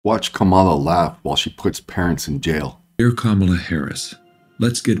Watch Kamala laugh while she puts parents in jail. Dear Kamala Harris,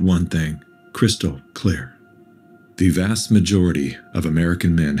 let's get one thing crystal clear. The vast majority of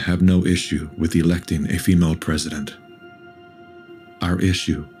American men have no issue with electing a female president. Our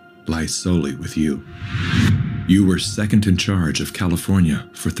issue lies solely with you. You were second in charge of California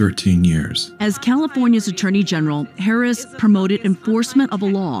for 13 years. As California's Attorney General, Harris promoted enforcement of a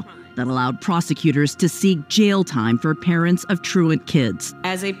law that allowed prosecutors to seek jail time for parents of truant kids.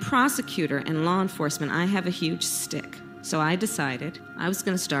 As a prosecutor and law enforcement, I have a huge stick. So I decided I was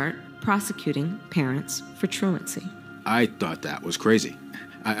going to start prosecuting parents for truancy. I thought that was crazy.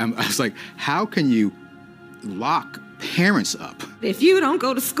 I was like, how can you lock parents up? If you don't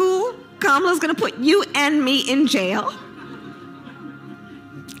go to school, Kamala's going to put you and me in jail.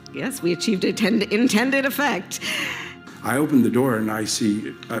 Yes, we achieved intended effect. I opened the door and I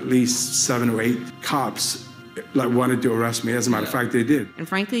see at least 7 or 8 cops wanted to arrest me. As a matter of fact, they did. And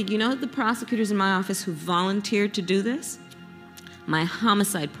frankly, you know the prosecutors in my office who volunteered to do this? My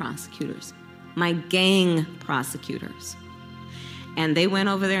homicide prosecutors, my gang prosecutors. And they went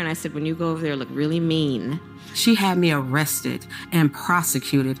over there and I said, when you go over there, look really mean. She had me arrested and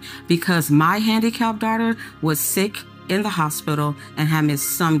prosecuted because my handicapped daughter was sick in the hospital and had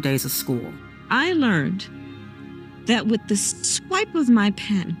missed some days of school. I learned that with the swipe of my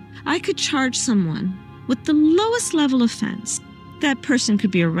pen, I could charge someone with the lowest level offense. That person could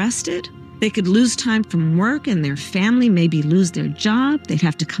be arrested. They could lose time from work and their family maybe lose their job. They'd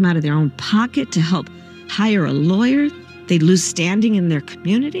have to come out of their own pocket to help hire a lawyer. They'd lose standing in their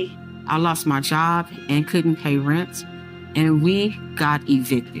community. I lost my job and couldn't pay rent, and we got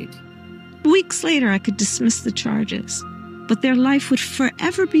evicted. Weeks later, I could dismiss the charges, but their life would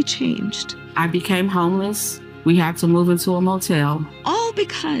forever be changed. I became homeless. We had to move into a motel. All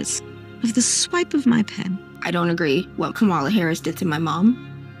because of the swipe of my pen. I don't agree what Kamala Harris did to my mom,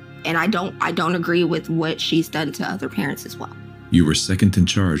 and I don't agree with what she's done to other parents as well. You were second in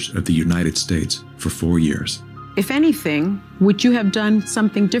charge of the United States for 4 years. If anything, would you have done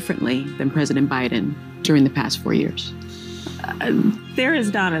something differently than President Biden during the past 4 years? There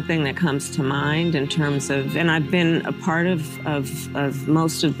is not a thing that comes to mind in terms of, and I've been a part of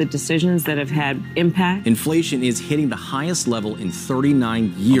most of the decisions that have had impact. Inflation is hitting the highest level in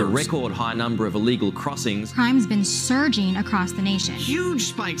 39 years. A record high number of illegal crossings. Crime's been surging across the nation. Huge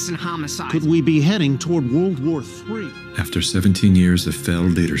spikes in homicides. Could we be heading toward World War III? After 17 years of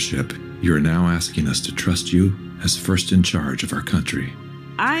failed leadership, you are now asking us to trust you as first in charge of our country.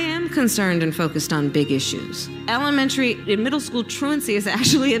 I am concerned and focused on big issues. Elementary and middle school truancy is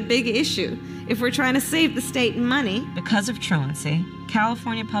actually a big issue. If we're trying to save the state money. Because of truancy,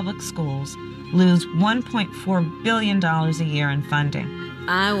 California public schools lose $1.4 billion a year in funding.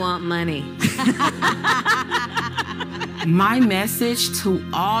 I want money. My message to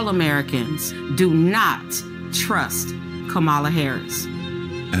all Americans, do not trust Kamala Harris.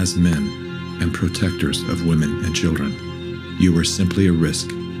 As men and protectors of women and children, you are simply a risk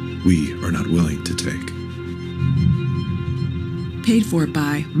we are not willing to take. Paid for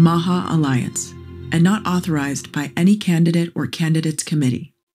by Maha Alliance and not authorized by any candidate or candidates committee.